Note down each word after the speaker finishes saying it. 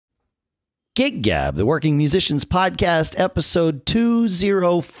Gig Gab, the Working Musicians Podcast, episode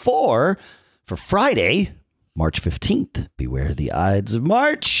 204 for Friday, March 15th. Beware the Ides of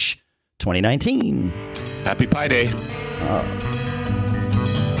March 2019. Happy Pi Day.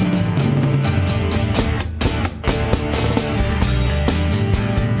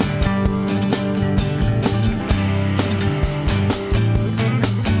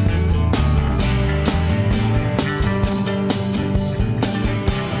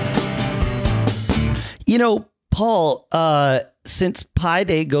 You know, Paul, since Pi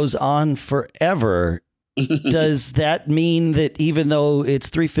Day goes on forever, does that mean that even though it's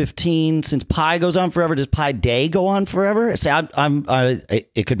 3:15, since Pi goes on forever, does Pi Day go on forever? See,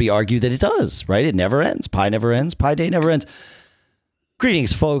 it could be argued that it does, right? It never ends. Pi never ends. Pi Day never ends.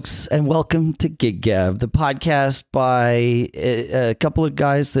 Greetings, folks, and welcome to Gig Gab, the podcast by a couple of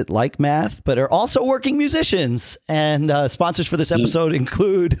guys that like math, but are also working musicians. And sponsors for this episode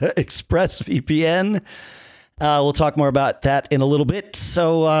include ExpressVPN. We'll talk more about that in a little bit.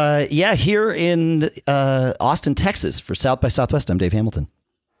 So, here in Austin, Texas, for South by Southwest, I'm Dave Hamilton.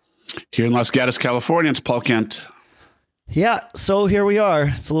 Here in Los Gatos, California, it's Paul Kent. Yeah, so here we are.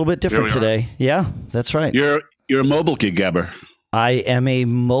 It's a little bit different today. Yeah, that's right. You're a mobile gig gabber. I am a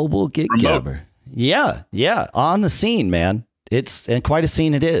mobile gig gabber. Yeah, on the scene, man. And quite a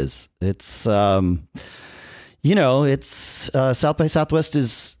scene it is. It's South by Southwest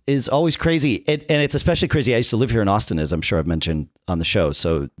is always crazy, and it's especially crazy. I used to live here in Austin, as I'm sure I've mentioned on the show.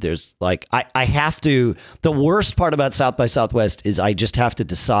 So there's like I have to. The worst part about South by Southwest is I just have to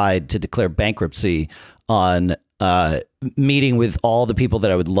decide to declare bankruptcy on meeting with all the people that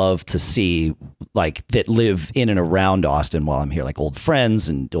I would love to see, like that live in and around Austin while I'm here, like old friends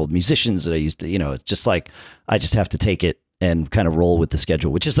and old musicians that I used to, it's just like, I just have to take it and kind of roll with the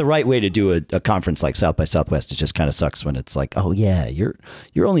schedule, which is the right way to do a conference like South by Southwest. It just kind of sucks when it's like, oh yeah, you're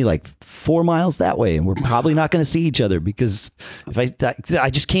only like 4 miles that way, and we're probably not going to see each other because if I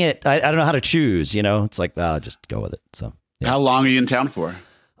just can't, I don't know how to choose, it's like, I'll just go with it. So yeah. How long are you in town for?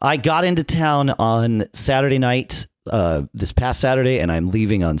 I got into town on Saturday night, this past Saturday, and I'm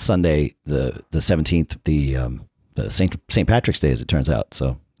leaving on Sunday, the 17th, the St. Patrick's Day, as it turns out.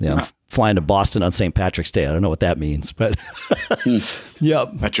 So yeah, I'm flying to Boston on St. Patrick's Day. I don't know what that means, but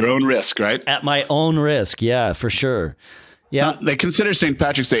yep. At your own risk, right? At my own risk. Yeah, for sure. Yeah. They consider St.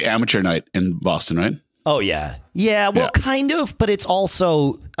 Patrick's Day amateur night in Boston, right? Oh, yeah. Yeah, well, kind of, but it's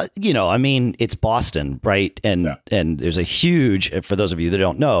also, it's Boston, right? And there's a huge, for those of you that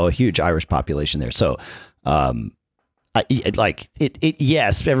don't know, a huge Irish population there. So,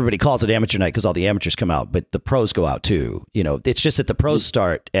 yes, everybody calls it amateur night because all the amateurs come out, but the pros go out too. It's just that the pros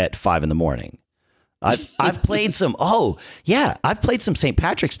start at 5 a.m. I've played some, I've played some St.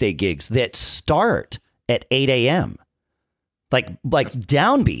 Patrick's Day gigs that start at 8 a.m. Like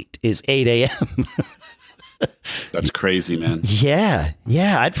downbeat is 8 a.m. That's crazy, man. Yeah.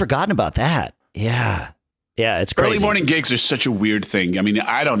 I'd forgotten about that. Yeah, it's crazy. Early morning gigs are such a weird thing. I mean,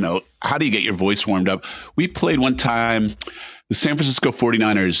 I don't know. How do you get your voice warmed up? We played one time, the San Francisco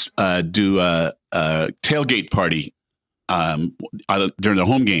 49ers do a tailgate party during the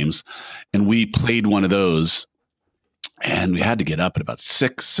home games, and we played one of those. And we had to get up at about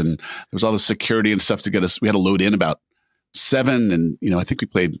 6, and there was all the security and stuff to get us. We had to load in about 7, and I think we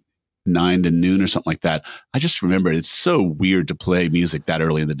played 9 to noon or something like that. I just remember it's so weird to play music that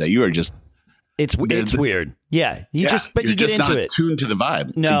early in the day. You are just it's weird. Yeah, you get into not it. Tuned to the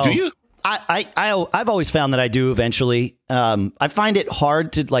vibe. No, do you? I've always found that I do eventually. I find it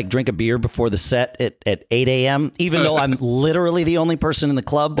hard to like drink a beer before the set at 8 a.m. even though I'm literally the only person in the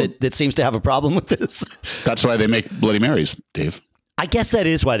club that seems to have a problem with this. That's why they make Bloody Marys, Dave. I guess that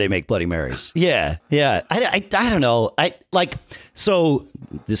is why they make Bloody Marys. Yeah. I don't know. So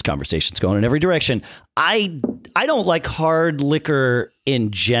this conversation's going in every direction. I don't like hard liquor in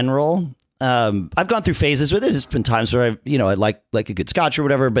general. I've gone through phases with it. There's been times where I like a good scotch or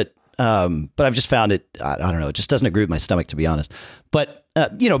whatever, but I've just found it, I don't know. It just doesn't agree with my stomach, to be honest. But,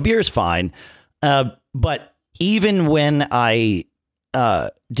 beer is fine. But even when I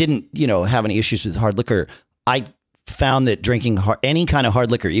didn't, have any issues with hard liquor, I found that drinking any kind of hard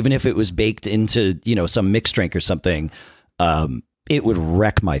liquor, even if it was baked into, some mixed drink or something, it would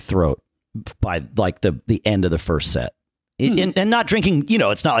wreck my throat by like the end of the first set. And not drinking,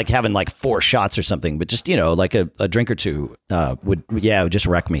 it's not like having like 4 shots or something, but just, like a drink or two would just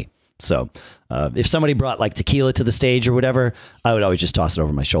wreck me. So if somebody brought like tequila to the stage or whatever, I would always just toss it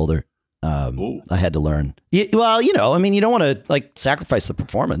over my shoulder. I had to learn. Well, you don't want to like sacrifice the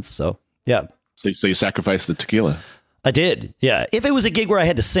performance. So, yeah. So you sacrificed the tequila. I did. Yeah. If it was a gig where I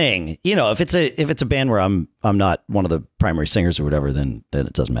had to sing, if it's a band where I'm not one of the primary singers or whatever, then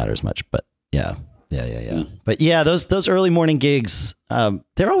it doesn't matter as much. But Yeah. But yeah, those early morning gigs,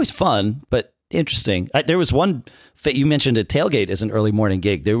 they're always fun, but interesting. There was one, you mentioned a tailgate as an early morning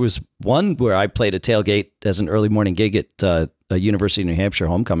gig. There was one where I played a tailgate as an early morning gig at a University of New Hampshire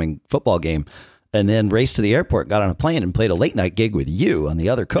homecoming football game, and then raced to the airport, got on a plane, and played a late night gig with you on the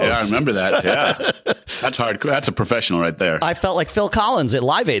other coast. Yeah, I remember that. Yeah. That's hardcore. That's a professional right there. I felt like Phil Collins at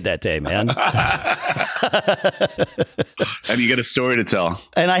Live Aid that day, man. And you get a story to tell.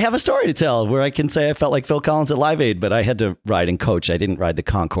 And I have a story to tell where I can say I felt like Phil Collins at Live Aid, but I had to ride in coach. I didn't ride the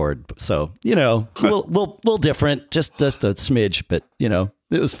Concorde. So, a little different, just a smidge, but,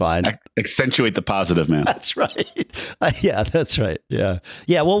 it was fine. Accentuate the positive, man. That's right. Yeah, that's right. Yeah.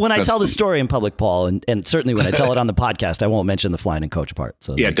 Yeah. Well, when I tell the story in public, Paul, and certainly when I tell it on the podcast, I won't mention the flying and coach part.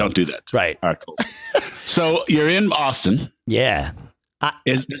 So yeah, don't do that. Right. All right, cool. So you're in Austin. Yeah.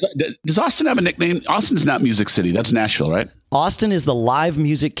 Does Austin have a nickname? Austin's not Music City. That's Nashville, right? Austin is the live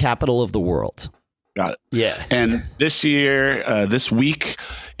music capital of the world. Got it. Yeah. And this year, this week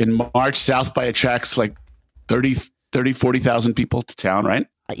in March, South by attracts like 40,000 people to town, right?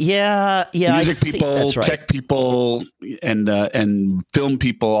 Yeah. Music people, that's right. Tech people, and film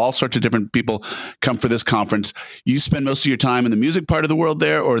people, all sorts of different people come for this conference. You spend most of your time in the music part of the world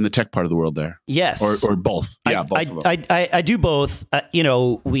there, or in the tech part of the world there? Yes, or both. Yeah, both. I do both.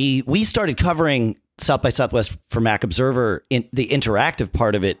 We started covering South by Southwest for Mac Observer in the interactive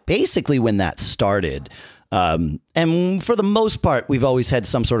part of it, basically when that started. And for the most part, we've always had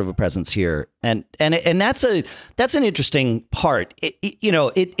some sort of a presence here, and that's an interesting part.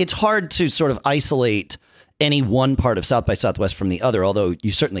 It's hard to sort of isolate any one part of South by Southwest from the other, although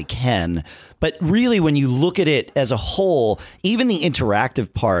you certainly can. But really, when you look at it as a whole, even the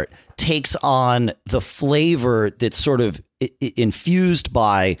interactive part takes on the flavor that's sort of infused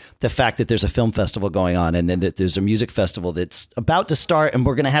by the fact that there's a film festival going on, and then that there's a music festival that's about to start, and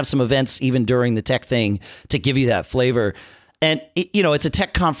we're going to have some events even during the tech thing to give you that flavor. And it's a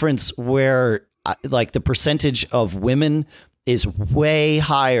tech conference where like the percentage of women is way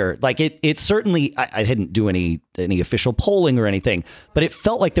higher. Like it certainly, I didn't do any official polling or anything, but it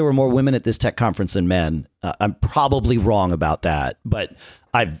felt like there were more women at this tech conference than men. I'm probably wrong about that, but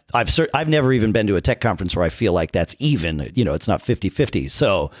I've never even been to a tech conference where I feel like that's even, it's not 50-50.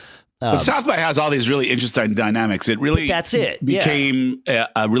 So but South by has all these really interesting dynamics. It really became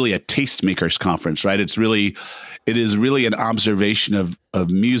really a tastemakers conference, right? It is really an observation of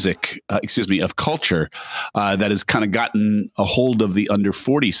music, of culture that has kind of gotten a hold of the under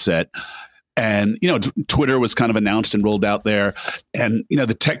 40 set. And, Twitter was kind of announced and rolled out there. And,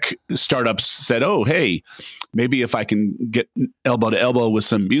 the tech startups said, oh, hey, maybe if I can get elbow to elbow with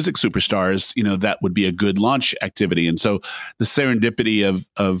some music superstars, that would be a good launch activity. And so the serendipity of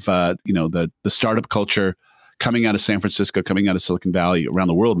the startup culture coming out of San Francisco, coming out of Silicon Valley, around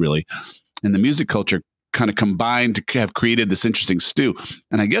the world, really, and the music culture kind of combined to have created this interesting stew.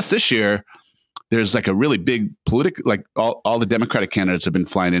 And I guess this year there's like a really big political, like all the Democratic candidates have been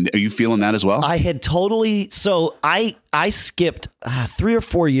flying in. Are you feeling that as well? I had so I skipped 3 or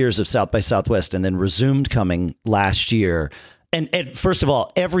 4 years of South by Southwest and then resumed coming last year. And first of all,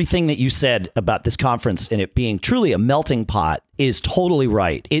 everything that you said about this conference and it being truly a melting pot is totally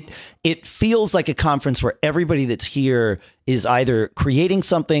right. It feels like a conference where everybody that's here is either creating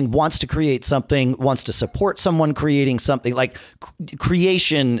something, wants to create something, wants to support someone creating something. Like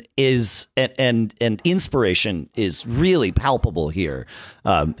creation is and inspiration is really palpable here.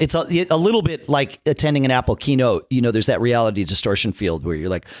 It's a little bit like attending an Apple keynote. There's that reality distortion field where you're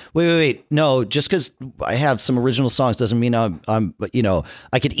like, wait, no, just because I have some original songs doesn't mean I'm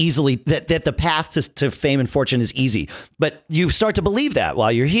I could easily that the path to fame and fortune is easy. But you start to believe that while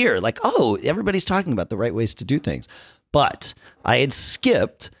you're here, like, oh, everybody's talking about the right ways to do things. But I had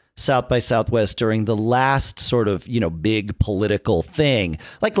skipped South by Southwest during the last sort of, big political thing.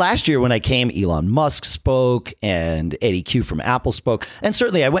 Like last year when I came, Elon Musk spoke and Eddie Q from Apple spoke. And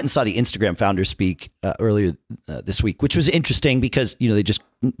certainly I went and saw the Instagram founder speak earlier this week, which was interesting because, they just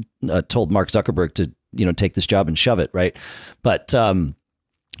told Mark Zuckerberg to, take this job and shove it. Right. But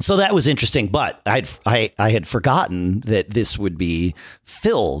so that was interesting, but I had forgotten that this would be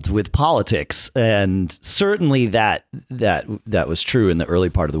filled with politics, and certainly that was true in the early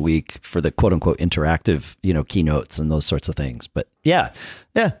part of the week for the quote unquote interactive, keynotes and those sorts of things. But yeah,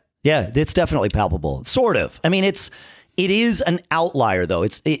 it's definitely palpable. Sort of. I mean, it is an outlier though.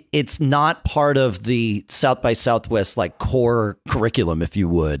 It's not part of the South by Southwest like core curriculum, if you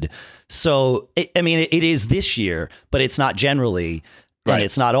would. So it is this year, but it's not generally. And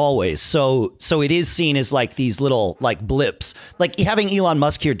It's not always. So it is seen as like these little like blips. Like having Elon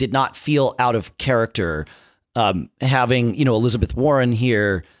Musk here did not feel out of character. Having, Elizabeth Warren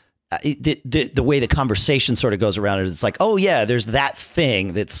here the way the conversation sort of goes around it, it's like, oh yeah, there's that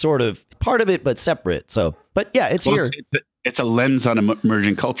thing that's sort of part of it, but separate. So, but yeah, it's here. It's a lens on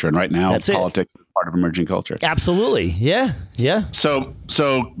emerging culture. And right now, politics is part of emerging culture. Absolutely. Yeah. Yeah. So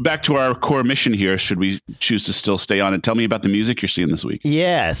back to our core mission here, should we choose to still stay on, and tell me about the music you're seeing this week.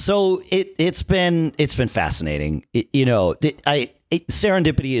 Yeah. So it's been fascinating.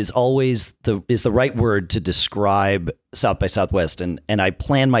 Serendipity is always the right word to describe South by Southwest. And I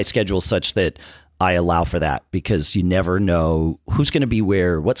plan my schedule such that I allow for that, because you never know who's going to be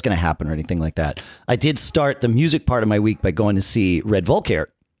where, what's going to happen, or anything like that. I did start the music part of my week by going to see Red Volkaert,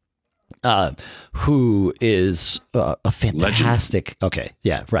 who is a fantastic. Legend. Okay.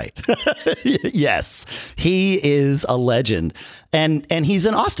 Yeah. Right. Yes. He is a legend. And he's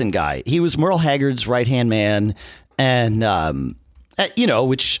an Austin guy. He was Merle Haggard's right-hand man. And,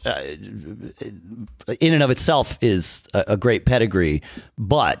 which in and of itself is a great pedigree,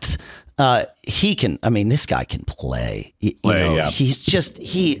 but this guy can play. Yeah. He's just,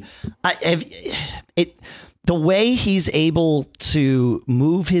 the way he's able to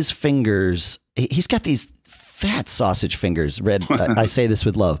move his fingers, he's got these fat sausage fingers. Red, I say this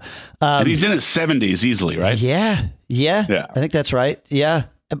with love. And he's in his 70s easily, right? Yeah. I think that's right. Yeah.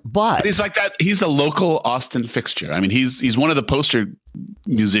 But he's like that. He's a local Austin fixture. I mean, he's one of the poster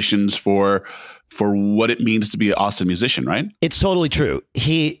musicians for what it means to be an Austin musician, right? It's totally true.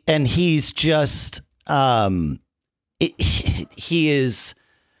 He's just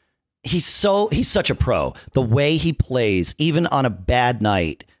he's such a pro. The way he plays, even on a bad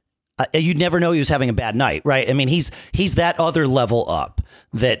night, you'd never know he was having a bad night, right? I mean, he's that other level up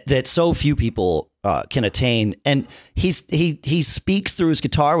that so few people can attain, and he speaks through his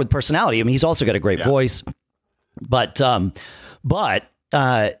guitar with personality. I mean, he's also got a great voice, but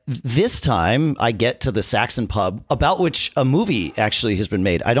this time I get to the Saxon Pub, about which a movie actually has been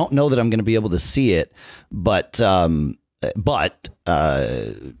made. I don't know that I'm going to be able to see it, but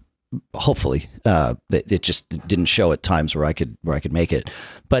hopefully it just didn't show at times where I could make it.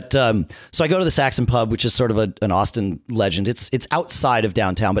 But so I go to the Saxon Pub, which is sort of an Austin legend. It's outside of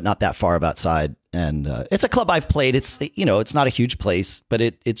downtown, but not that far of outside. And it's a club I've played. It's not a huge place, but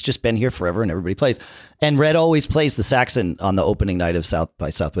it's just been here forever, and everybody plays. And Red always plays the Saxon on the opening night of South by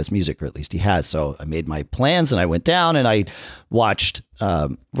Southwest Music, or at least he has. So I made my plans, and I went down and I watched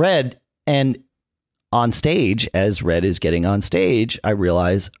Red. And on stage, as Red is getting on stage, I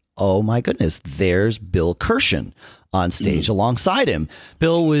realize, oh my goodness, there's Bill Kirchen on stage alongside him.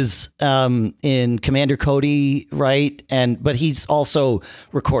 Bill was in Commander Cody, right? But he's also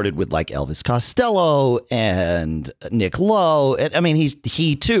recorded with like Elvis Costello and Nick Lowe. I mean,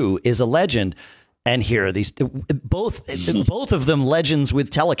 he too is a legend. And here are these both of them legends with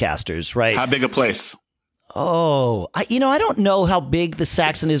Telecasters, right? How big a place? Oh, I don't know how big the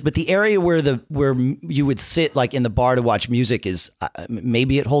Saxon is, but the area where you would sit like in the bar to watch music is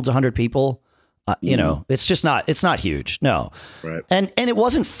maybe it holds 100 people. It's just not. It's not huge. No, right. And it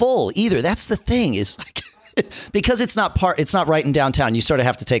wasn't full either. That's the thing, is like because it's not right in downtown. You sort of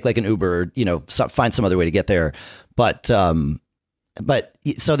have to take like an Uber, or find some other way to get there. But so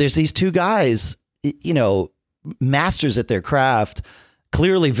there's these two guys, masters at their craft,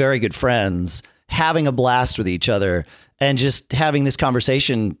 clearly very good friends, having a blast with each other and just having this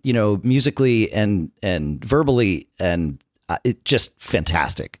conversation, musically and verbally, and it's just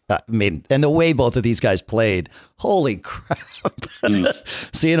fantastic. And the way both of these guys played, holy crap,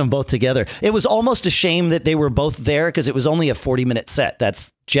 seeing them both together. It was almost a shame that they were both there, because it was only a 40-minute set.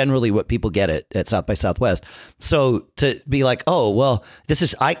 That's generally what people get at South by Southwest. So to be like, oh, well,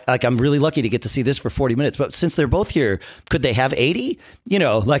 I'm really lucky to get to see this for 40 minutes. But since they're both here, could they have 80?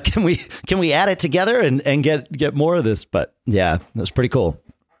 Can we add it together and get more of this? But yeah, it was pretty cool.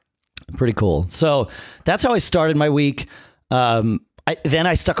 Pretty cool. So that's how I started my week. Then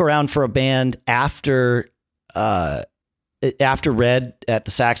I stuck around for a band after Red at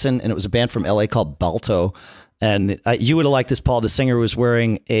the Saxon, and it was a band from LA called Balto. And you would have liked this, Paul. The singer was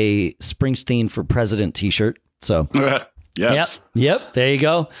wearing a Springsteen for President t-shirt. So yes. Yep. There you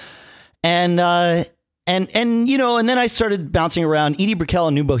go. And then I started bouncing around. Edie Brickell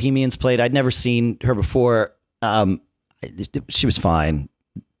and New Bohemians played. I'd never seen her before. She was fine.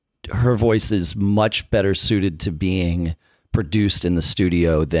 Her voice is much better suited to being produced in the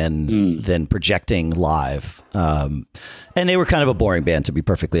studio than projecting live. And they were kind of a boring band, to be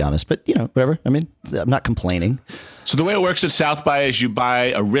perfectly honest, but whatever. I mean, I'm not complaining. So the way it works at South by is you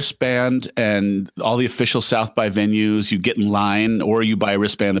buy a wristband, and all the official South by venues, you get in line, or you buy a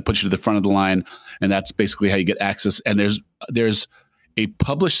wristband that puts you to the front of the line. And that's basically how you get access. And there's a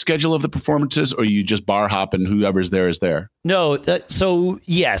published schedule of the performances, or you just bar hop and whoever's there is there? No. So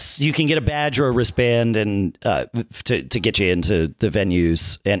yes, you can get a badge or a wristband and to get you into the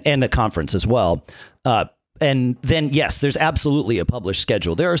venues and the conference as well. And then, yes, there's absolutely a published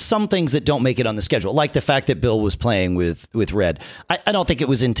schedule. There are some things that don't make it on the schedule, like the fact that Bill was playing with Red. I don't think it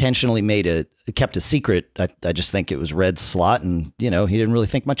was intentionally kept a secret. I just think it was Red's slot, and he didn't really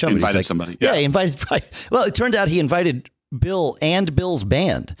think much of it. Invited somebody. Yeah, he invited. Right. Well, it turned out he invited Bill and Bill's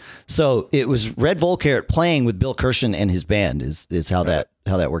band, so it was Red Volkaert playing with Bill Kirchen and his band. Is how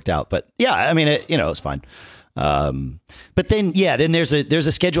that worked out. But yeah, I mean, it's fine. But then there's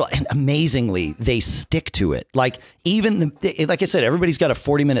a schedule, and amazingly they stick to it. Like like I said, everybody's got a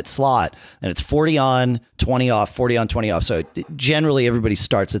 40-minute slot, and it's 40 on, 20 off, 40 on, 20 off. So generally everybody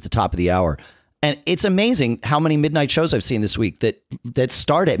starts at the top of the hour, and it's amazing how many midnight shows I've seen this week that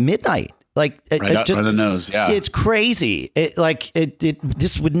start at midnight. Like right out of the nose. Yeah. It's crazy.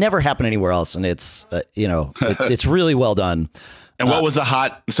 This would never happen anywhere else. And it's, it's really well done. And what was one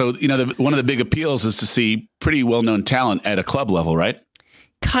of the big appeals is to see pretty well-known talent at a club level, right?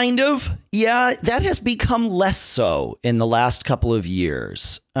 Kind of. Yeah, that has become less so in the last couple of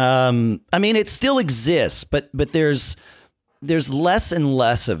years. I mean, it still exists, but there's less and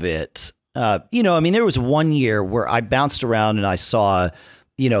less of it. I mean, there was one year where I bounced around and I saw,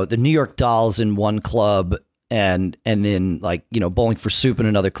 the New York Dolls in one club, and then Bowling for Soup in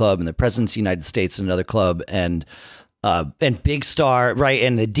another club, and the President's United States in another club, and Big Star, right,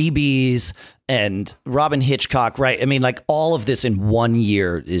 and the DBs and Robin Hitchcock, right? I mean, all of this in 1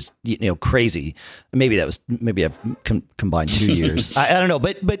 year is crazy. Maybe I've combined 2 years. I don't know,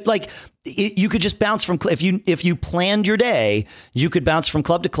 but you could just bounce from if you planned your day, you could bounce from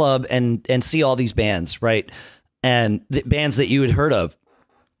club to club and see all these bands, right, and the bands that you had heard of.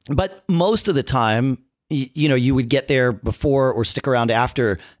 But most of the time, you would get there before or stick around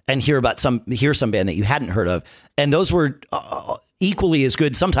after and hear some band that you hadn't heard of. And those were equally as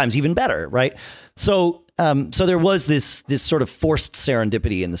good, sometimes even better. Right. So there was this sort of forced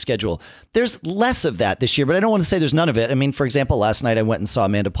serendipity in the schedule. There's less of that this year, but I don't want to say there's none of it. I mean, for example, last night I went and saw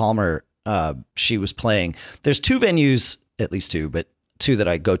Amanda Palmer. She was playing. There's two venues, at least two, but two that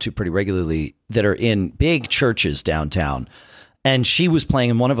I go to pretty regularly that are in big churches downtown. And she was playing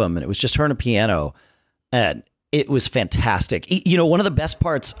in one of them, and it was just her and a piano. And it was fantastic. One of the best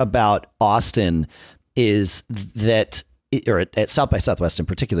parts about Austin is that, or at South by Southwest in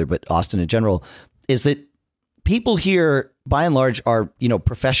particular, but Austin in general, is that people here, by and large, are,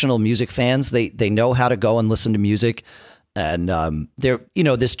 professional music fans. They know how to go and listen to music. And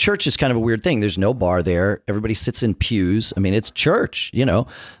this church is kind of a weird thing. There's no bar there. Everybody sits in pews. I mean, it's church,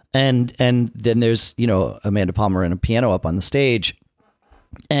 and then there's, Amanda Palmer and a piano up on the stage.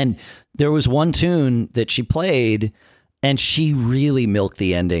 And there was one tune that she played, and she really milked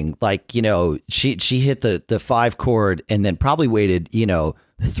the ending. She hit the 5 chord and then probably waited,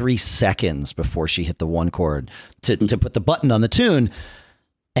 3 seconds before she hit the 1 chord to put the button on the tune.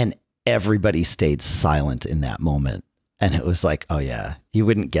 And everybody stayed silent in that moment. And it was like, oh yeah, you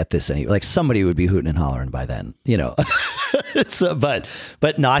wouldn't get this somebody would be hooting and hollering by then, So, but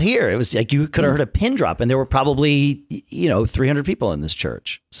not here. It was like you could have heard a pin drop, and there were probably 300 people in this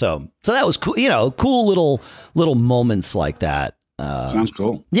church. So that was cool. Cool little moments like that. Sounds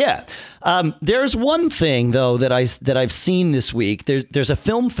cool. Yeah. There's one thing though that I've seen this week. There's a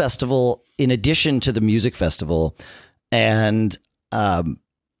film festival in addition to the music festival, and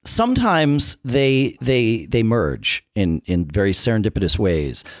sometimes they merge in very serendipitous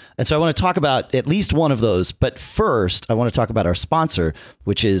ways. And so I want to talk about at least one of those. But first, I want to talk about our sponsor,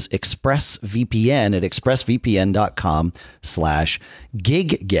 which is ExpressVPN at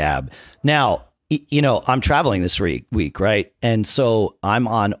expressvpn.com/Gig Gab. Now, I'm traveling this week, right? And so I'm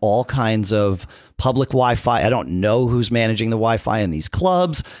on all kinds of public Wi-Fi. I don't know who's managing the Wi-Fi in these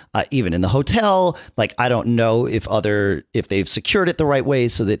clubs, even in the hotel. I don't know if they've secured it the right way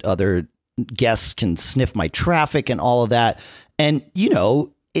so that other guests can sniff my traffic and all of that. And,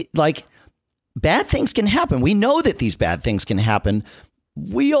 bad things can happen. We know that these bad things can happen.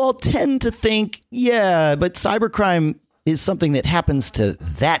 We all tend to think, yeah, but cybercrime is something that happens to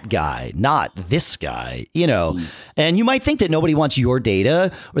that guy, not this guy, and you might think that nobody wants your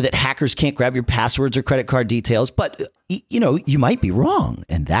data or that hackers can't grab your passwords or credit card details, but you might be wrong.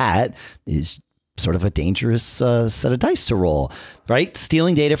 And that is sort of a dangerous set of dice to roll, right?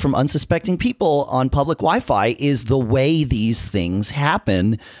 Stealing data from unsuspecting people on public Wi-Fi is the way these things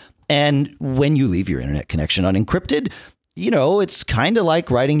happen. And when you leave your internet connection unencrypted, it's kind of like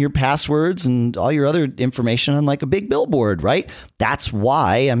writing your passwords and all your other information on like a big billboard, right? That's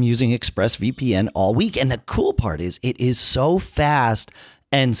why I'm using ExpressVPN all week. And the cool part is it is so fast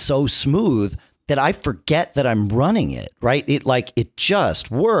and so smooth that I forget that I'm running it, right? It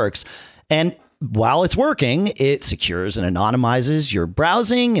just works. And while it's working, it secures and anonymizes your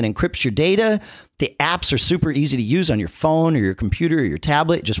browsing and encrypts your data. The apps are super easy to use on your phone or your computer or your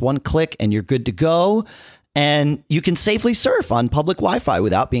tablet. Just one click and you're good to go. And you can safely surf on public Wi-Fi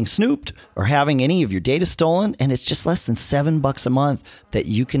without being snooped or having any of your data stolen. And it's just less than $7 a month that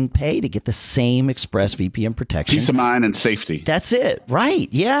you can pay to get the same ExpressVPN protection. Peace of mind and safety. That's it. Right.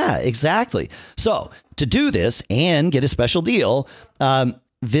 Yeah, exactly. So to do this and get a special deal,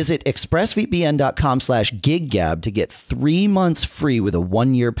 visit expressvpn.com/giggab to get 3 months free with a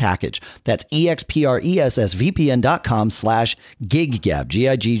 1-year package. That's expressvpn.com/giggab,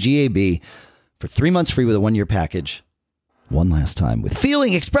 Giggab. For 3 months free with a 1-year package. One last time with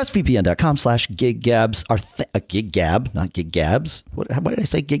feeling. expressvpn.com/giggabs. Gig Gab, not Gig Gabs. Why did I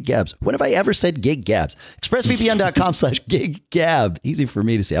say Gig Gabs? When have I ever said Gig Gabs? expressvpn.com/giggab. Easy for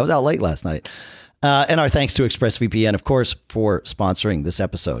me to say. I was out late last night. And our thanks to ExpressVPN, of course, for sponsoring this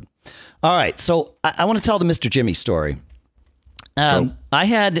episode. All right. So I want to tell the Mr. Jimmy story. I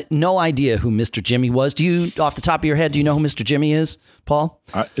had no idea who Mr. Jimmy was. Do you, off the top of your head, do you know who Mr. Jimmy is, Paul?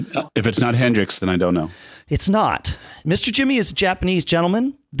 If it's not Hendrix, then I don't know. It's not. Mr. Jimmy is a Japanese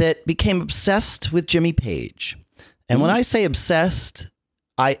gentleman that became obsessed with Jimmy Page. And when I say obsessed,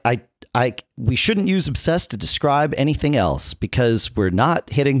 we shouldn't use obsessed to describe anything else because we're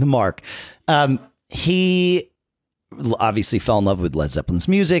not hitting the mark. He obviously fell in love with Led Zeppelin's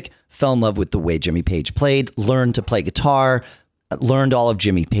music, fell in love with the way Jimmy Page played, learned to play guitar, learned all of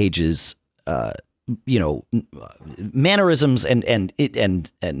Jimmy Page's, mannerisms and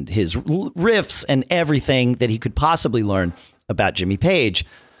his riffs and everything that he could possibly learn about Jimmy Page,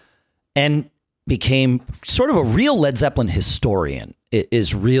 and became sort of a real Led Zeppelin historian. It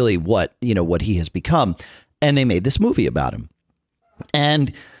is really what he has become. And they made this movie about him.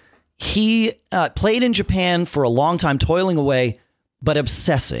 And he played in Japan for a long time, toiling away, but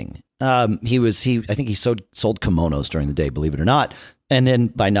obsessing. I think he sold kimonos during the day, believe it or not. And then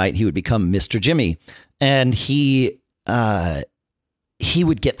by night he would become Mr. Jimmy. And he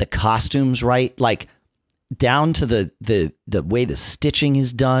would get the costumes right, like down to the way the stitching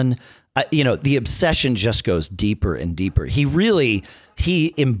is done. The obsession just goes deeper and deeper.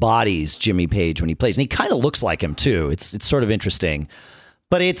 He embodies Jimmy Page when he plays, and he kind of looks like him too. It's sort of interesting.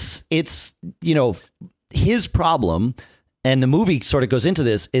 But it's his problem, and the movie sort of goes into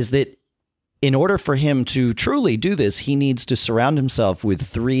this, is that in order for him to truly do this, he needs to surround himself with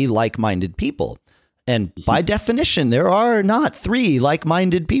 3 like-minded people. And by definition, there are not 3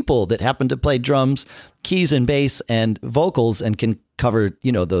 like-minded people that happen to play drums, keys and bass and vocals and can cover,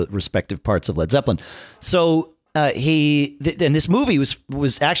 the respective parts of Led Zeppelin. So and this movie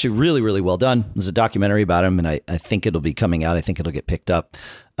was actually really, really well done. There's a documentary about him, and I think it'll be coming out. I think it'll get picked up.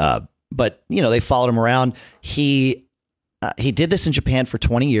 But they followed him around. He did this in Japan for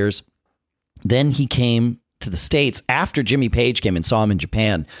 20 years. Then he came to the States after Jimmy Page came and saw him in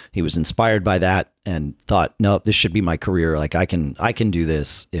Japan. He was inspired by that and thought, no, this should be my career. Like I can do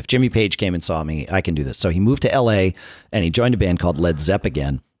this. If Jimmy Page came and saw me, I can do this. So he moved to LA and he joined a band called Led Zepp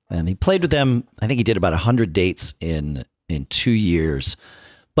again. And he played with them. I think he did about 100 dates in 2 years.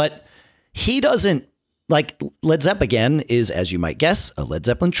 But he doesn't, like, Led Zepp again is, as you might guess, a Led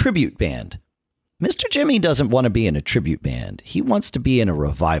Zeppelin tribute band. Mr. Jimmy doesn't want to be in a tribute band. He wants to be in a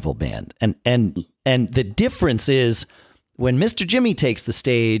revival band. And the difference is when Mr. Jimmy takes the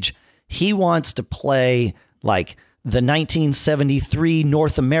stage, he wants to play like the 1973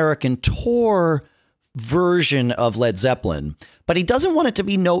 North American tour version of Led Zeppelin, but he doesn't want it to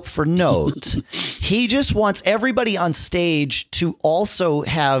be note for note. He just wants everybody on stage to also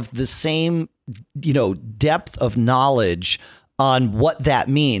have the same, depth of knowledge on what that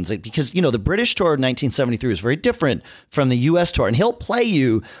means. Like, because, the British tour of 1973 was very different from the US tour, and he'll play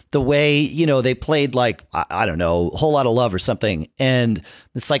you the way, they played like, I don't know, Whole Lotta Love or something. And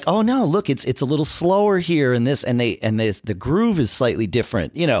it's like, oh no, look, it's a little slower here and this, and the groove is slightly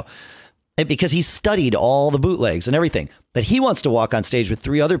different, because he studied all the bootlegs and everything. But he wants to walk on stage with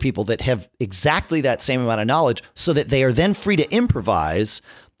 3 other people that have exactly that same amount of knowledge, so that they are then free to improvise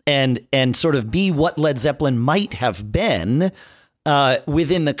and sort of be what Led Zeppelin might have been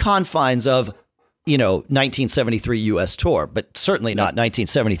within the confines of, 1973 US tour, but certainly not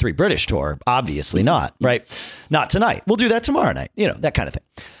 1973 British tour. Obviously not, right? Not tonight. We'll do that tomorrow night, that kind of thing.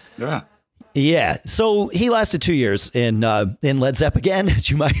 Yeah. Yeah. So he lasted 2 years in Led Zeppelin again. As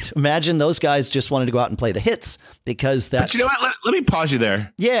you might imagine, those guys just wanted to go out and play the hits because that's. But you know what? Let me pause you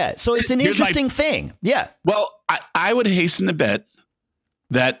there. Yeah. So it's an interesting thing. Yeah. Well, I would hasten to bet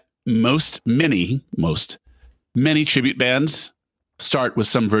that many tribute bands start with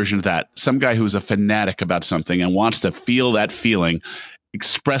some version of that. Some guy who's a fanatic about something and wants to feel that feeling,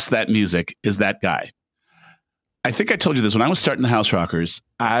 express that music is that guy. I think I told you this when I was starting the House Rockers.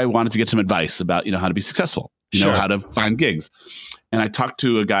 I wanted to get some advice about how to be successful, how to find gigs, and I talked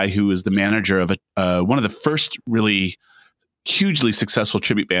to a guy who was the manager of one of the first really hugely successful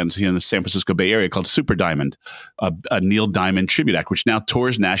tribute bands here in the San Francisco Bay Area called Super Diamond, a Neil Diamond tribute act, which now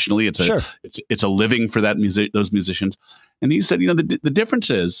tours nationally. It's a living for those musicians, and he said, the difference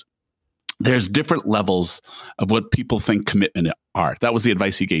is there's different levels of what people think commitment are. That was the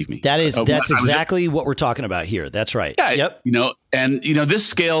advice he gave me. That's exactly what we're talking about here. That's right. Yeah, yep. This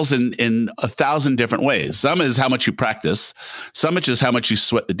scales in 1,000 different ways. Some is how much you practice. Some is just how much you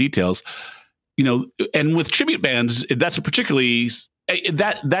sweat the details. And with tribute bands, that's a particularly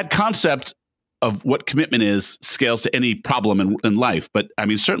that concept of what commitment is scales to any problem in life. But I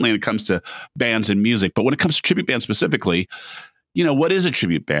mean, certainly when it comes to bands and music, but when it comes to tribute bands specifically, what is a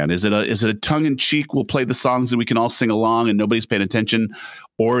tribute band? Is it a tongue in cheek? We'll play the songs and we can all sing along and nobody's paying attention,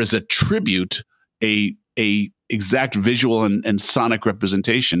 or is a tribute a exact visual and sonic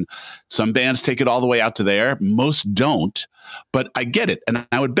representation? Some bands take it all the way out to there. Most don't, but I get it, and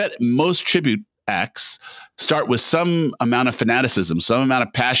I would bet most tribute acts start with some amount of fanaticism, some amount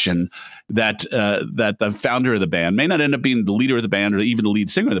of passion that the founder of the band may not end up being the leader of the band or even the lead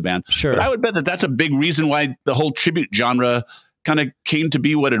singer of the band. Sure, but I would bet that's a big reason why the whole tribute genre kind of came to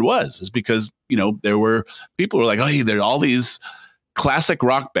be what it was, is because, there were people who were like, oh, hey, there are all these classic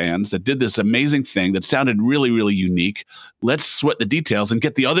rock bands that did this amazing thing that sounded really, really unique. Let's sweat the details and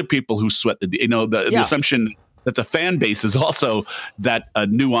get the other people who sweat the assumption that the fan base is also that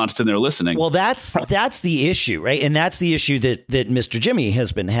nuanced in their listening. Well, that's the issue, right? And that's the issue that Mr. Jimmy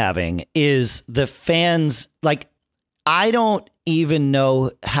has been having is the fans. Like, I don't even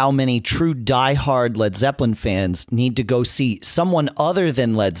know how many true diehard Led Zeppelin fans need to go see someone other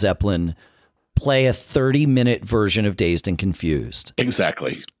than Led Zeppelin play a 30-minute version of Dazed and Confused.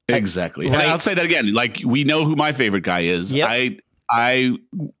 Exactly. Right. And I'll say that again. Like, we know who my favorite guy is. Yep. I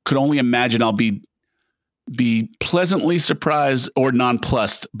could only imagine I'll be pleasantly surprised or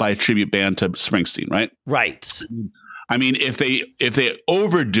nonplussed by a tribute band to Springsteen, right? Right. I mean, if they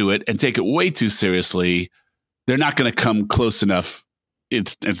overdo it and take it way too seriously, they're not going to come close enough.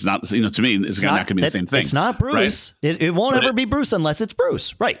 It's not, to me, it's not going to be the same thing. It's not Bruce. Right? It won't ever be Bruce unless it's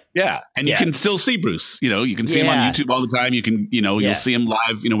Bruce. Right. Yeah. And you can still see Bruce, you can see him on YouTube all the time. You can, you'll see him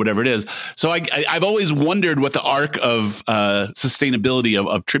live, whatever it is. So I've always wondered what the arc of sustainability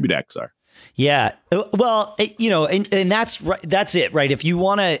of tribute acts are. Yeah. Well, and that's it, right? If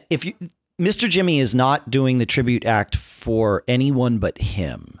Mr. Jimmy is not doing the tribute act for anyone but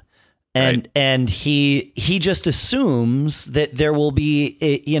him. And he just assumes that there will be,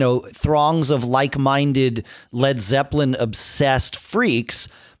 throngs of like-minded Led Zeppelin obsessed freaks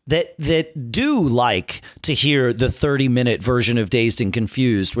that do like to hear the 30-minute version of Dazed and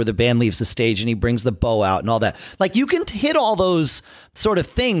Confused where the band leaves the stage and he brings the bow out and all that. Like, you can hit all those sort of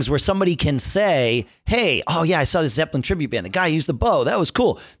things where somebody can say, hey, oh yeah, I saw this Zeppelin tribute band. The guy used the bow. That was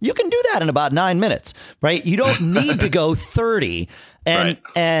cool. You can do that in about 9 minutes, right? You don't need to go 30. And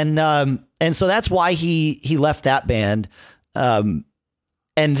so that's why he left that band. And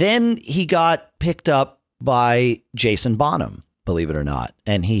then he got picked up by Jason Bonham, believe it or not.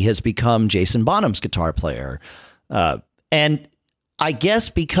 And he has become Jason Bonham's guitar player. And I guess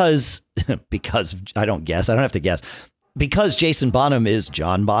because I don't have to guess, because Jason Bonham is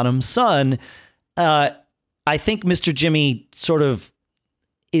John Bonham's son, I think Mr. Jimmy sort of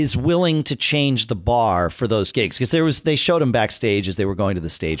is willing to change the bar for those gigs, because they showed him backstage as they were going to the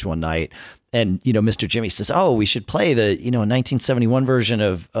stage one night. And, Mr. Jimmy says, oh, we should play the, 1971 version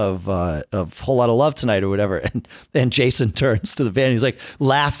of Whole Lotta Love Tonight or whatever. And Jason turns to the band. He's like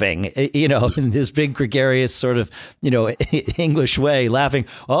laughing, in his big gregarious sort of, English way, laughing.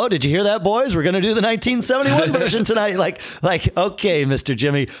 Oh, did you hear that, boys? We're going to do the 1971 version tonight. Like, okay, Mr.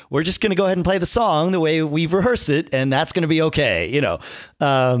 Jimmy, we're just going to go ahead and play the song the way we've rehearsed it. And that's going to be okay.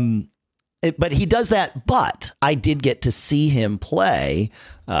 But he does that. But I did get to see him play.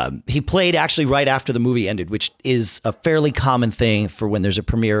 He played actually right after the movie ended, which is a fairly common thing for when there's a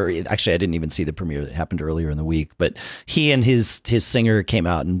premiere. Actually, I didn't even see the premiere that happened earlier in the week, but he and his singer came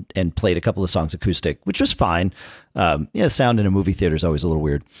out and played a couple of songs acoustic, which was fine. Sound in a movie theater is always a little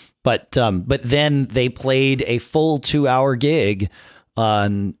weird, but then they played a full 2-hour gig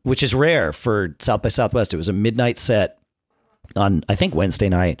which is rare for South by Southwest. It was a midnight set on, I think, Wednesday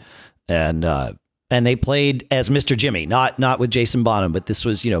night. And they played as Mr. Jimmy, not with Jason Bonham, but this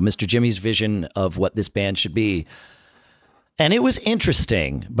was, Mr. Jimmy's vision of what this band should be. And it was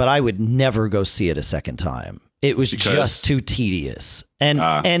interesting, but I would never go see it a second time. It was just too tedious. And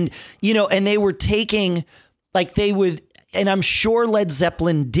they were taking, like, they would, and I'm sure Led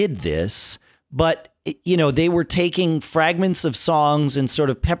Zeppelin did this, but they were taking fragments of songs and sort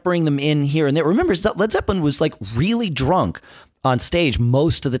of peppering them in here and there. Remember, Led Zeppelin was like really drunk on stage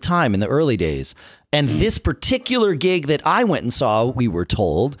most of the time in the early days. And this particular gig that I went and saw, we were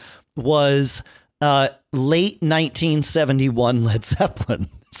told, was late 1971 Led Zeppelin.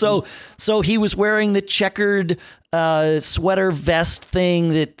 So he was wearing the checkered sweater vest thing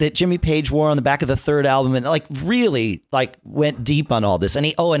that Jimmy Page wore on the back of the third album, and like really like went deep on all this. And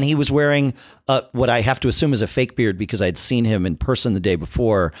he was wearing what I have to assume is a fake beard because I'd seen him in person the day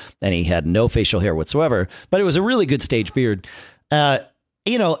before, and he had no facial hair whatsoever. But it was a really good stage beard, and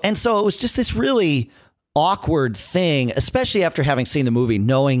so it was just this really awkward thing, especially after having seen the movie,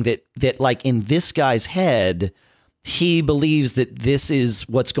 knowing that like in this guy's head, he believes that this is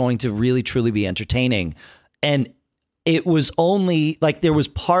what's going to really truly be entertaining. And it was only like that was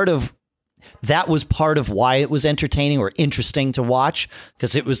part of why it was entertaining or interesting to watch,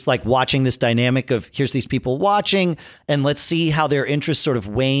 because it was like watching this dynamic of here's these people watching and let's see how their interest sort of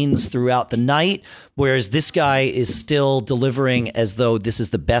wanes throughout the night. Whereas this guy is still delivering as though this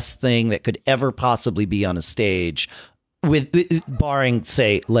is the best thing that could ever possibly be on a stage, with barring,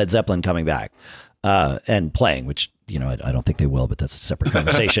 say, Led Zeppelin coming back and playing, which, I don't think they will, but that's a separate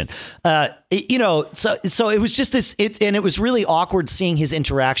conversation. So it was just this, and it was really awkward seeing his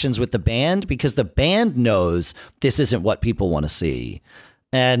interactions with the band, because the band knows this isn't what people want to see.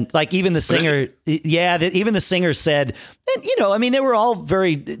 And like even the singer, even the singer said, and they were all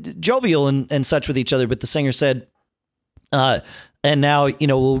very jovial and such with each other, but the singer said, and now,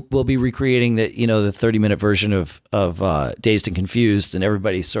 we'll be recreating the 30-minute version of Dazed and Confused, and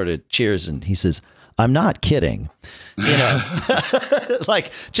everybody sort of cheers. And he says, I'm not kidding,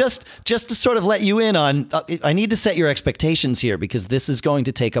 like just to sort of let you in on, I need to set your expectations here because this is going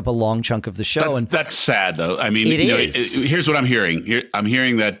to take up a long chunk of the show. That's sad though. I mean, here's what I'm hearing. I'm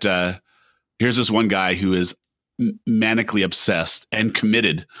hearing that here's this one guy who is manically obsessed and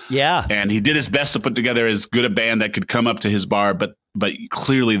committed. Yeah. And he did his best to put together as good a band that could come up to his bar, but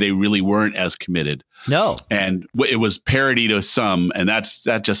clearly they really weren't as committed. No. And it was parody to some, and that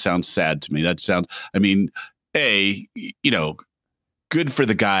just sounds sad to me. Good for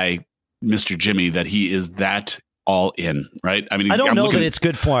the guy, Mr. Jimmy, that he is that all in, right? I mean, I don't know that it's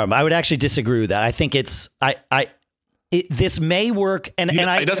good for him. I would actually disagree with that. I think this may work, and he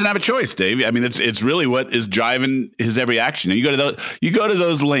doesn't have a choice, Dave. I mean, it's really what is driving his every action. And you go to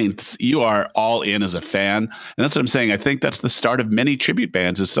those lengths, you are all in as a fan, and that's what I'm saying. I think that's the start of many tribute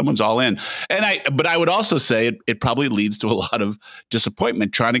bands, is someone's all in. But I would also say it probably leads to a lot of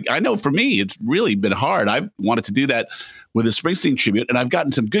disappointment. I know for me, it's really been hard. I've wanted to do that with a Springsteen tribute, and I've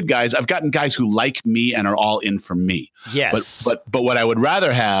gotten some good guys. I've gotten guys who like me and are all in for me. Yes, but what I would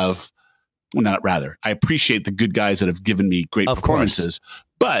rather have. Well, not rather. I appreciate the good guys that have given me great performances.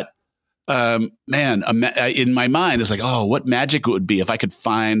 But, in my mind, it's like, oh, what magic it would be if I could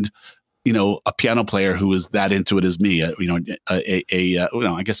find, a piano player who was that into it as me.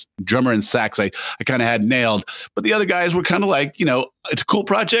 I guess drummer and sax, I kind of had nailed. But the other guys were kind of like, it's a cool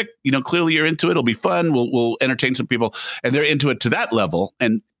project. Clearly you're into it. It'll be fun. We'll entertain some people. And they're into it to that level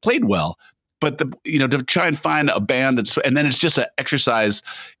and played well. But to try and find a band and then it's just an exercise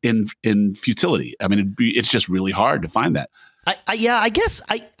in futility. I mean, it's just really hard to find that. I guess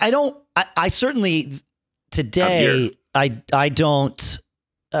I certainly today I don't.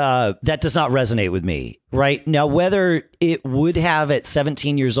 That does not resonate with me right now. Whether it would have at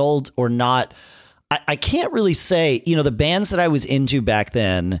 17 years old or not, I can't really say. The bands that I was into back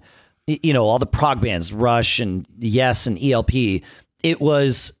then, all the prog bands, Rush and Yes and ELP. It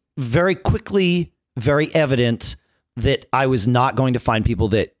was very quickly, very evident that I was not going to find people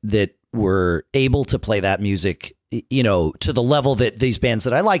that were able to play that music, to the level that these bands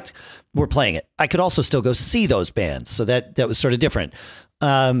that I liked were playing it. I could also still go see those bands. So that was sort of different.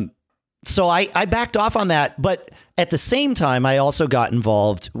 So I backed off on that. But at the same time, I also got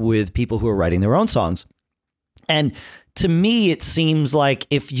involved with people who are writing their own songs. And to me, it seems like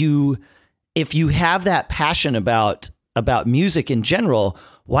if you have that passion about music in general,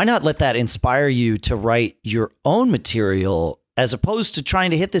 why not let that inspire you to write your own material, as opposed to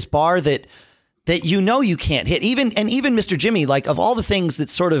trying to hit this bar that you can't hit. Even Mr. Jimmy, like, of all the things that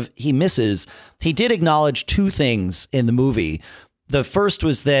sort of he misses, he did acknowledge two things in the movie The first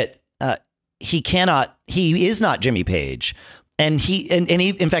was that he is not Jimmy Page. And he,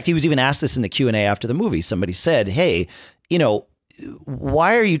 in fact, he was even asked this in the Q&A after the movie. Somebody said, hey,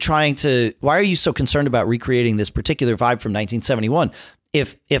 why are you so concerned about recreating this particular vibe from 1971?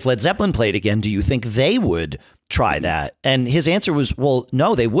 If Led Zeppelin played again, do you think they would try that? And his answer was, well,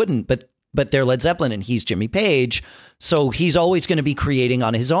 no, they wouldn't. But they're Led Zeppelin and he's Jimmy Page. So he's always going to be creating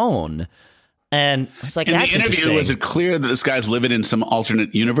on his own. And it's like, in that's the interview, interesting. was it clear that this guy's living in some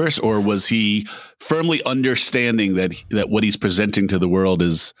alternate universe, or was he firmly understanding that what he's presenting to the world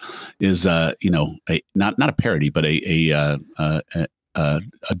is not a parody, but a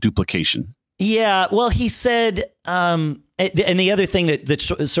duplication? Yeah. Well, he said, and the other thing that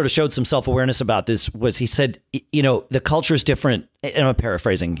sort of showed some self-awareness about this was he said, the culture is different. And I'm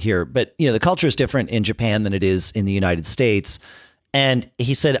paraphrasing here, but the culture is different in Japan than it is in the United States. And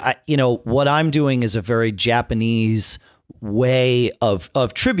he said, what I'm doing is a very Japanese way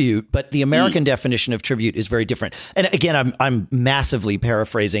of tribute, but the American definition of tribute is very different. And again, I'm massively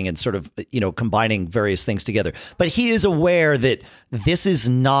paraphrasing and sort of, combining various things together. But he is aware that this is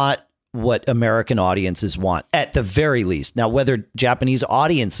not what American audiences want, at the very least. Now, whether Japanese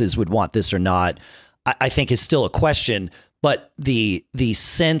audiences would want this or not, I think is still a question. But the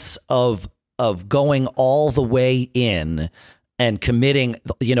sense of going all the way in and committing,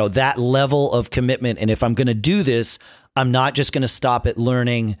 that level of commitment. And if I'm going to do this, I'm not just going to stop at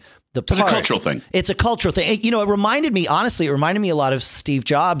learning the part. It's a cultural thing. It's a cultural thing. It reminded me a lot of Steve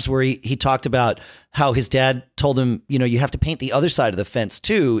Jobs, where he talked about how his dad told him, you have to paint the other side of the fence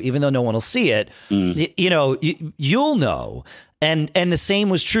too, even though no one will see it. You'll know. And the same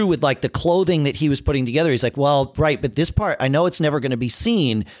was true with like the clothing that he was putting together. He's like, well, right, but this part, I know it's never going to be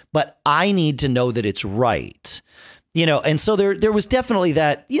seen, but I need to know that it's right. And so there was definitely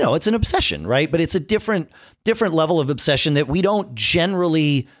that, it's an obsession, right? But it's a different level of obsession that we don't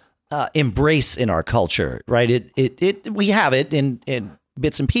generally embrace in our culture, right? We have it in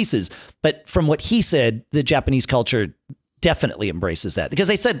bits and pieces, but from what he said, the Japanese culture definitely embraces that, because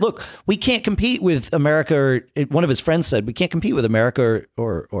they said, look, we can't compete with America, or one of his friends said, we can't compete with America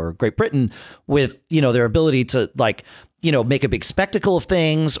or Great Britain with, their ability to make a big spectacle of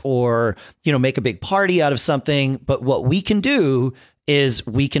things, or, make a big party out of something. But what we can do is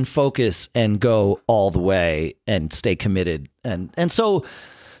we can focus and go all the way and stay committed. And so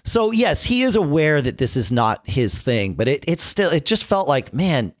yes, he is aware that this is not his thing, but it just felt like,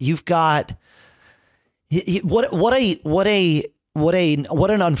 man, you've got what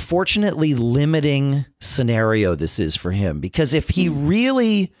an unfortunately limiting scenario this is for him. Because if he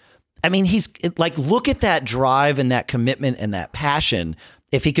really, he's like, look at that drive and that commitment and that passion.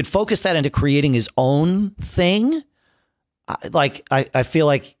 If he could focus that into creating his own thing, I feel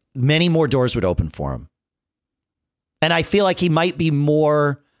like many more doors would open for him. And I feel like he might be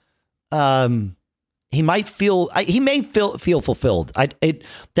more, he may feel fulfilled.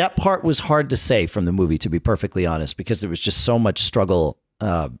 That part was hard to say from the movie, to be perfectly honest, because there was just so much struggle,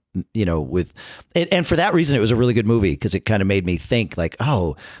 with it. And for that reason, it was a really good movie, because it kind of made me think like,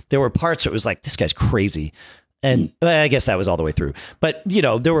 oh, there were parts where it was like, this guy's crazy. And I guess that was all the way through. But,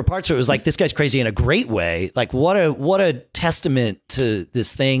 there were parts where it was like, this guy's crazy in a great way. Like, what a testament to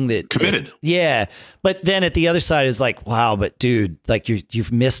this thing that committed. Yeah. But then at the other side is like, wow, but dude, like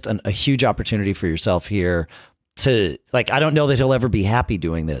you've missed a huge opportunity for yourself here to, like, I don't know that he'll ever be happy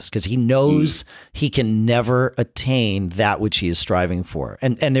doing this, because he knows he can never attain that which he is striving for.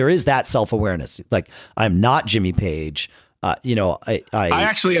 And there is that self-awareness. Like, I'm not Jimmy Page. I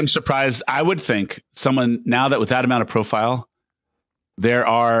actually am surprised. I would think someone, now that with that amount of profile, there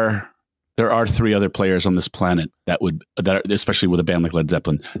are three other players on this planet that especially with a band like Led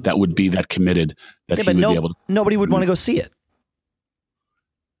Zeppelin, that would be that committed that he would be able to. Nobody would want to go see it.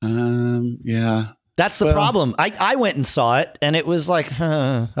 Yeah. That's the problem. I went and saw it, and it was like,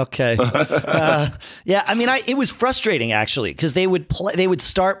 okay. Yeah. It was frustrating, actually, because they would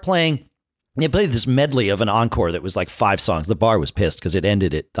start playing. They played this medley of an encore that was like 5 songs. The bar was pissed because it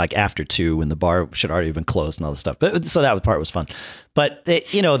ended at like after 2 when the bar should already have been closed and all this stuff. But so that part was fun. But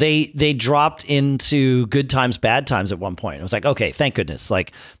they dropped into Good Times, Bad Times at one point. It was like, okay, thank goodness.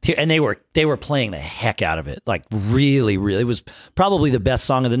 Like here, and they were playing the heck out of it. Like really, really, it was probably the best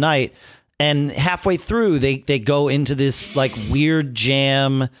song of the night. And halfway through, they go into this like weird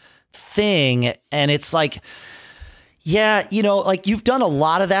jam thing, and it's like, yeah, like you've done a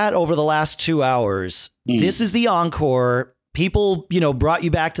lot of that over the last 2 hours. This is the encore. People, brought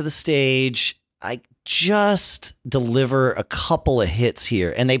you back to the stage. I just deliver a couple of hits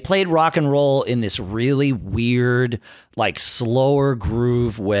here. And they played rock and roll in this really weird, like slower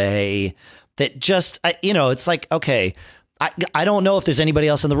groove way that just, it's like, okay, I don't know if there's anybody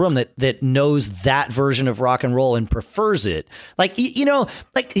else in the room that knows that version of rock and roll and prefers it. Like, you know,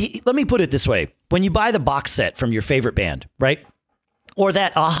 like, let me put it this way. When you buy the box set from your favorite band, right? Or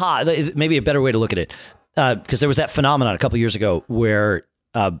that maybe a better way to look at it. Because there was that phenomenon a couple years ago where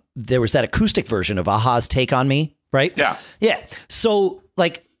there was that acoustic version of Aha's Take on Me, right? Yeah. Yeah. So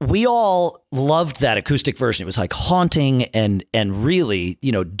like we all loved that acoustic version. It was like haunting and really,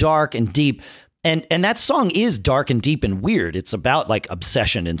 you know, dark and deep. And that song is dark and deep and weird. It's about like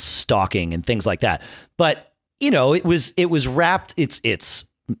obsession and stalking and things like that. But, you know, it was wrapped. Its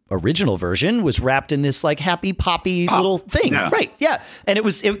original version was wrapped in this like happy poppy little thing. Yeah. Right. Yeah. And it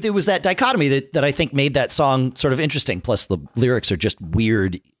was that dichotomy that I think made that song sort of interesting. Plus the lyrics are just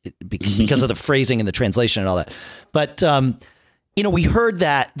weird because of the phrasing and the translation and all that. But, you know, we heard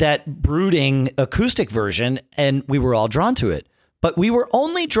that brooding acoustic version and we were all drawn to it, but we were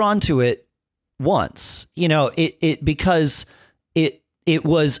only drawn to it once, you know, because it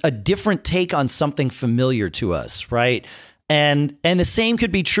was a different take on something familiar to us. Right. And the same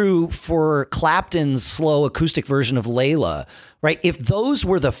could be true for Clapton's slow acoustic version of Layla, right? If those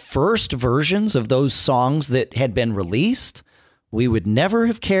were the first versions of those songs that had been released, we would never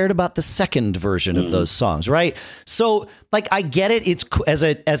have cared about the second version of those songs, right? So, like, I get it. It's as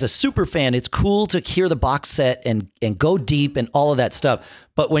a super fan, it's cool to hear the box set and go deep and all of that stuff.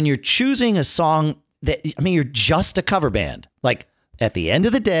 But when you're choosing a song you're just a cover band. Like, at the end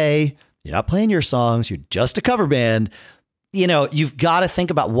of the day, you're not playing your songs. You're just a cover band. You know, you've got to think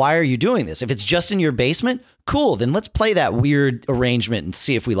about why are you doing this? If it's just in your basement, cool. Then let's play that weird arrangement and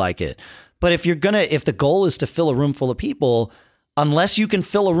see if we like it. But if the goal is to fill a room full of people, unless you can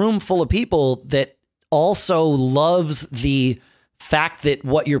fill a room full of people that also loves the fact that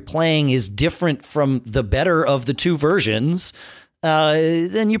what you're playing is different from the better of the two versions,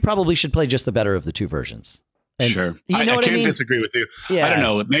 then you probably should play just the better of the two versions. And sure. You know I what can't I mean? disagree with you. Yeah. I don't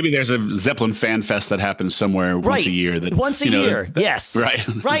know. Maybe there's a Zeppelin fan fest that happens somewhere once a year. Once a year. Yes.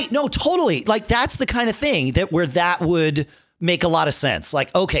 Right. Right. No, totally. Like that's the kind of thing where that would make a lot of sense.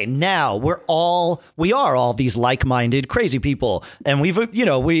 Like, okay, now we are all these like-minded crazy people. And we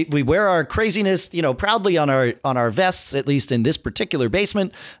wear our craziness, you know, proudly on our vests, at least in this particular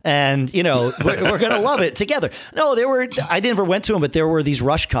basement. And, you know, we're going to love it together. No, I never went to them, but there were these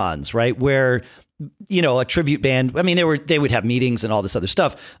Rush cons, right? Where, you know, a tribute band. I mean, they would have meetings and all this other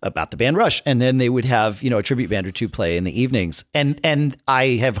stuff about the band Rush, and then they would have, you know, a tribute band or two play in the evenings. And I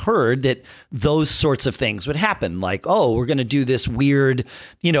have heard that those sorts of things would happen. Like, oh, we're going to do this weird,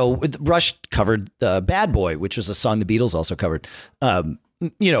 you know, Rush covered "Bad Boy," which was a song the Beatles also covered.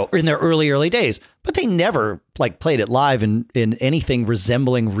 You know, in their early days, but they never like played it live in anything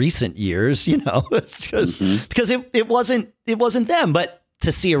resembling recent years. You know, it's just because it wasn't them, but.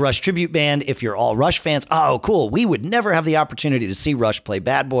 To see a Rush tribute band, if you're all Rush fans, oh, cool. We would never have the opportunity to see Rush play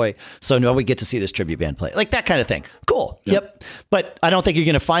Bad Boy. So now we get to see this tribute band play. Like that kind of thing. Cool. Yep. But I don't think you're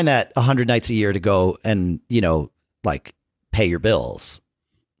going to find that 100 nights a year to go and, you know, like pay your bills.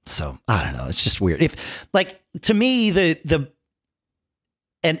 So I don't know. It's just weird. If like to me,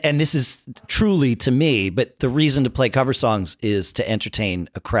 and this is truly to me, but the reason to play cover songs is to entertain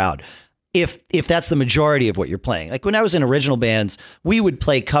a crowd. If that's the majority of what you're playing, like when I was in original bands, we would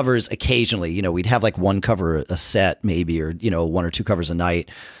play covers occasionally, you know, we'd have like one cover a set maybe, or, you know, one or two covers a night,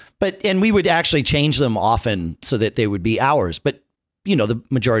 and we would actually change them often so that they would be ours. But, you know, the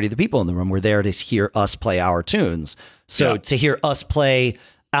majority of the people in the room were there to hear us play our tunes. So to hear us play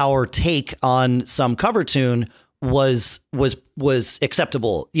our take on some cover tune was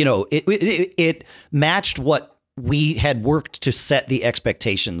acceptable. You know, it matched what we had worked to set the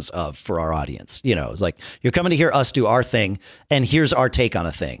expectations of for our audience. You know, it's like, you're coming to hear us do our thing and here's our take on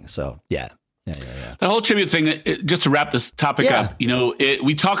a thing. So yeah. The whole tribute thing, just to wrap this topic up, you know,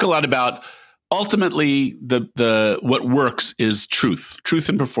 we talk a lot about ultimately the what works is truth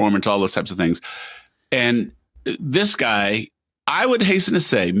and performance, all those types of things. And this guy, I would hasten to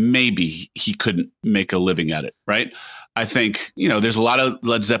say, maybe he couldn't make a living at it. Right. I think, you know, there's a lot of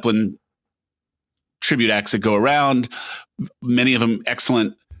Led Zeppelin tribute acts that go around, many of them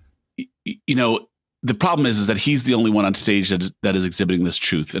excellent. You know, the problem is that he's the only one on stage that is exhibiting this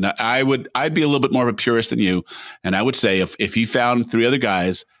truth. And I'd be a little bit more of a purist than you. And I would say if he found three other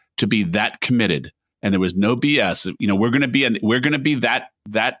guys to be that committed and there was no BS, you know, we're going to be that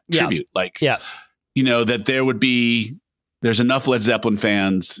tribute. You know, that there's enough Led Zeppelin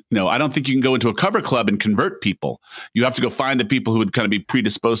fans. You know, I don't think you can go into a cover club and convert people. You have to go find the people who would kind of be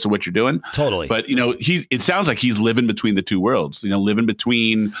predisposed to what you're doing. Totally. But, you know, it sounds like he's living between the two worlds, you know, living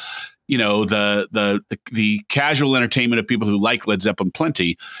between, the casual entertainment of people who like Led Zeppelin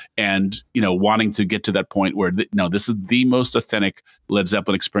plenty, and wanting to get to that point where this is the most authentic Led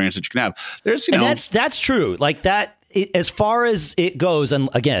Zeppelin experience that you can have. There's and that's true. Like that, as far as it goes, and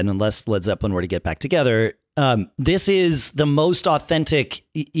again, unless Led Zeppelin were to get back together, this is the most authentic.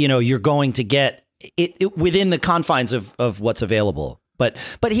 You're going to get it within the confines of what's available. But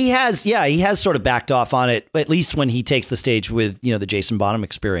he has sort of backed off on it, at least when he takes the stage with, the Jason Bonham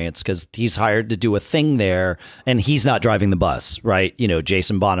Experience, because he's hired to do a thing there and he's not driving the bus, right?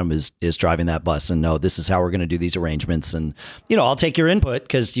 Jason Bonham is driving that bus, and no, this is how we're going to do these arrangements. And, I'll take your input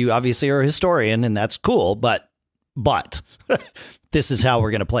because you obviously are a historian and that's cool. But this is how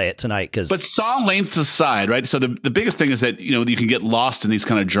we're going to play it tonight. But song lengths aside, right? So the biggest thing is that, you can get lost in these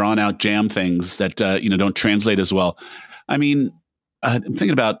kind of drawn out jam things that, don't translate as well. I mean, I'm thinking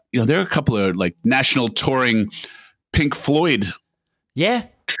about, there are a couple of like national touring Pink Floyd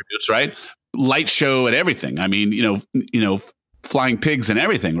tributes, right? Light show and everything. I mean, flying pigs and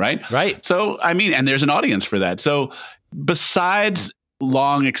everything, right? Right. So, I mean, and there's an audience for that. So besides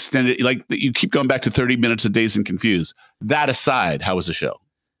long extended, like you keep going back to 30 minutes of Dazed and Confused, that aside, how was the show?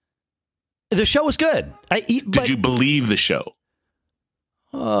 The show was good. Did you believe the show?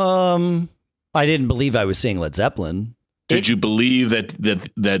 I didn't believe I was seeing Led Zeppelin. Did you believe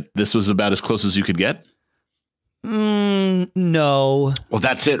that this was about as close as you could get? No. Well,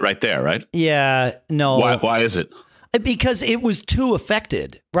 that's it right there, right? Yeah. No. Why is it? Because it was too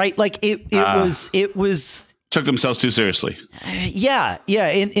affected, right? Like it was took themselves too seriously. Yeah.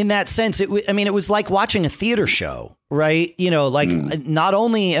 In that sense, it was like watching a theater show, right? Not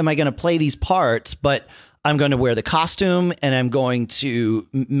only am I going to play these parts, but I'm going to wear the costume and I'm going to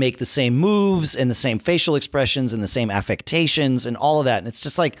make the same moves and the same facial expressions and the same affectations and all of that. And it's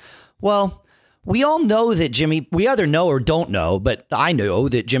just like, well, we all know that we either know or don't know, but I know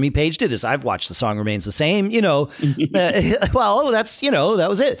that Jimmy Page did this. I've watched The Song Remains the Same, that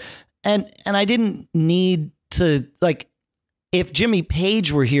was it. And I didn't need to, like, if Jimmy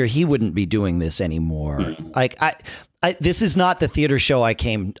Page were here, he wouldn't be doing this anymore. Like this is not the theater show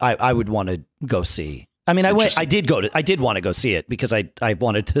I would want to go see. I mean, I did want to go see it because I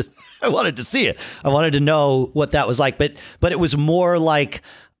wanted to see it. I wanted to know what that was like, but it was more like,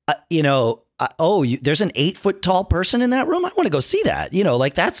 there's an 8 foot tall person in that room. I want to go see that,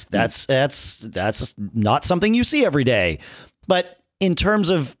 like that's not something you see every day. But in terms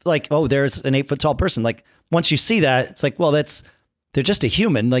of like, oh, there's an 8 foot tall person. Like once you see that, it's like, well, they're just a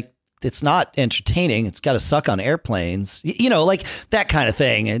human. Like, it's not entertaining. It's got to suck on airplanes, like that kind of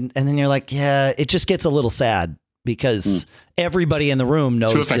thing. And then you're like, yeah, it just gets a little sad because everybody in the room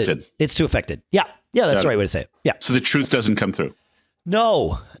knows that it's too affected. Yeah. Yeah. That's the right way to say it. Yeah. So the truth doesn't come through.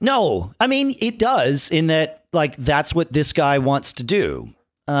 No. I mean, it does in that, like, that's what this guy wants to do.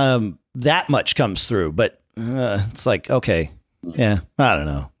 That much comes through, but it's like, okay. Yeah. I don't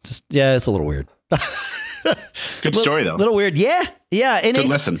know. Just, yeah, it's a little weird. Good story, though. A little weird. Yeah. Yeah. And good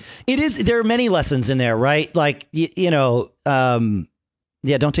lesson. It is. There are many lessons in there, right? Like, don't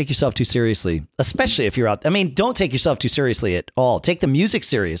take yourself too seriously, especially if you're out. I mean, don't take yourself too seriously at all. Take the music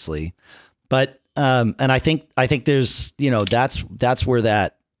seriously. But and I think there's, that's where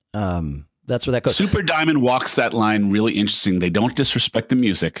that goes. Super Diamond walks that line really interesting. They don't disrespect the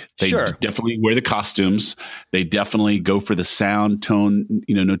music. They definitely wear the costumes. They definitely go for the sound, tone,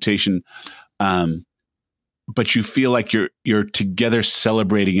 notation. But you feel like you're together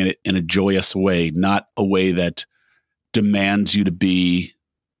celebrating it in a joyous way, not a way that demands you to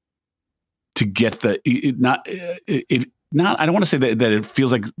get I don't want to say that it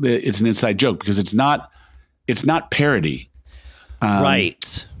feels like it's an inside joke because it's not parody.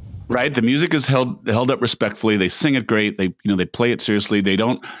 Right. Right. The music is held up respectfully. They sing it great. They play it seriously. They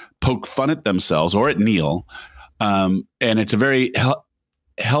don't poke fun at themselves or at Neil. And it's a very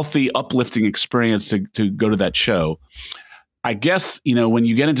healthy, uplifting experience to go to that show. I guess, when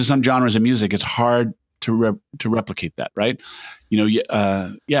you get into some genres of music, it's hard to replicate that, right?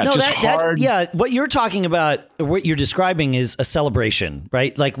 Hard. What you're talking about, what you're describing is a celebration,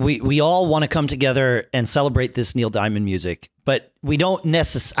 right? Like we all want to come together and celebrate this Neil Diamond music, but we don't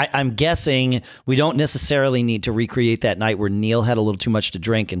I'm guessing we don't necessarily need to recreate that night where Neil had a little too much to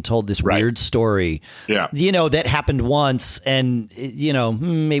drink and told this weird story. Yeah. That happened once and,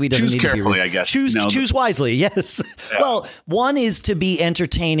 maybe doesn't choose need carefully, to be I guess. Choose wisely. Yes. Yeah. Well, one is to be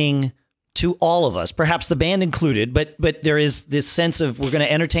entertaining to all of us, perhaps the band included, but there is this sense of we're going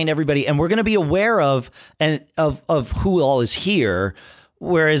to entertain everybody and we're going to be aware of who all is here.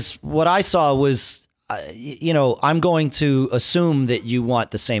 Whereas what I saw was, I'm going to assume that you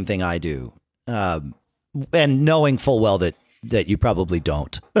want the same thing I do. And knowing full well that that you probably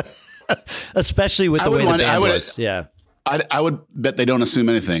don't, especially with the way the band was. Yeah. I would bet they don't assume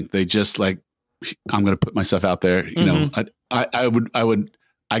anything. They just like, I'm going to put myself out there. You know, I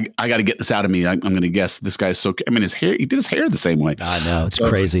got to get this out of me. I'm going to guess this guy's so, I mean, he did his hair the same way. I know. It's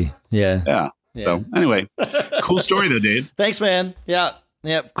crazy. Yeah. So anyway, cool story though, Dave. Thanks, man. Yeah.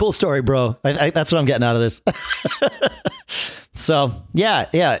 Yeah. Cool story, bro. That's what I'm getting out of this. So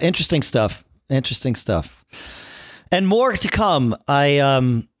yeah. Interesting stuff. And more to come.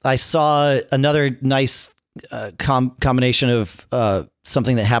 I saw another nice combination of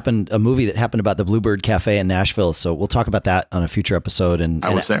something that happened, a movie that happened about the Bluebird Cafe in Nashville. So we'll talk about that on a future episode. And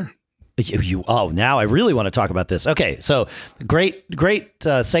I was there. Now I really want to talk about this. Okay. So great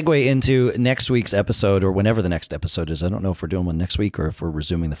segue into next week's episode, or whenever the next episode is. I don't know if we're doing one next week or if we're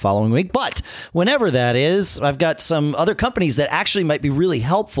resuming the following week, but whenever that is, I've got some other companies that actually might be really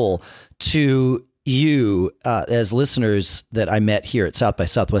helpful to you as listeners that I met here at South by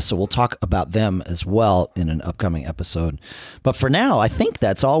Southwest. So we'll talk about them as well in an upcoming episode. But for now, I think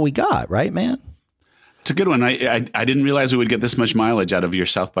that's all we got, right, man? It's a good one. I didn't realize we would get this much mileage out of your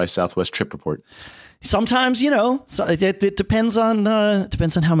South by Southwest trip report. Sometimes, so it depends on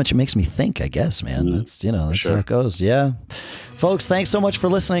how much it makes me think, I guess, man. That's how it goes. Yeah. Folks, thanks so much for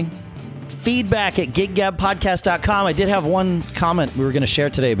listening. Feedback at giggabpodcast.com. I did have one comment we were going to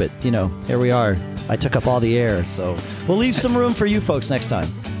share today, but here we are. I took up all the air, so we'll leave some room for you folks next time.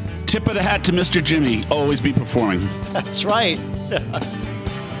 Tip of the hat to Mr. Jimmy. Always be performing. That's right.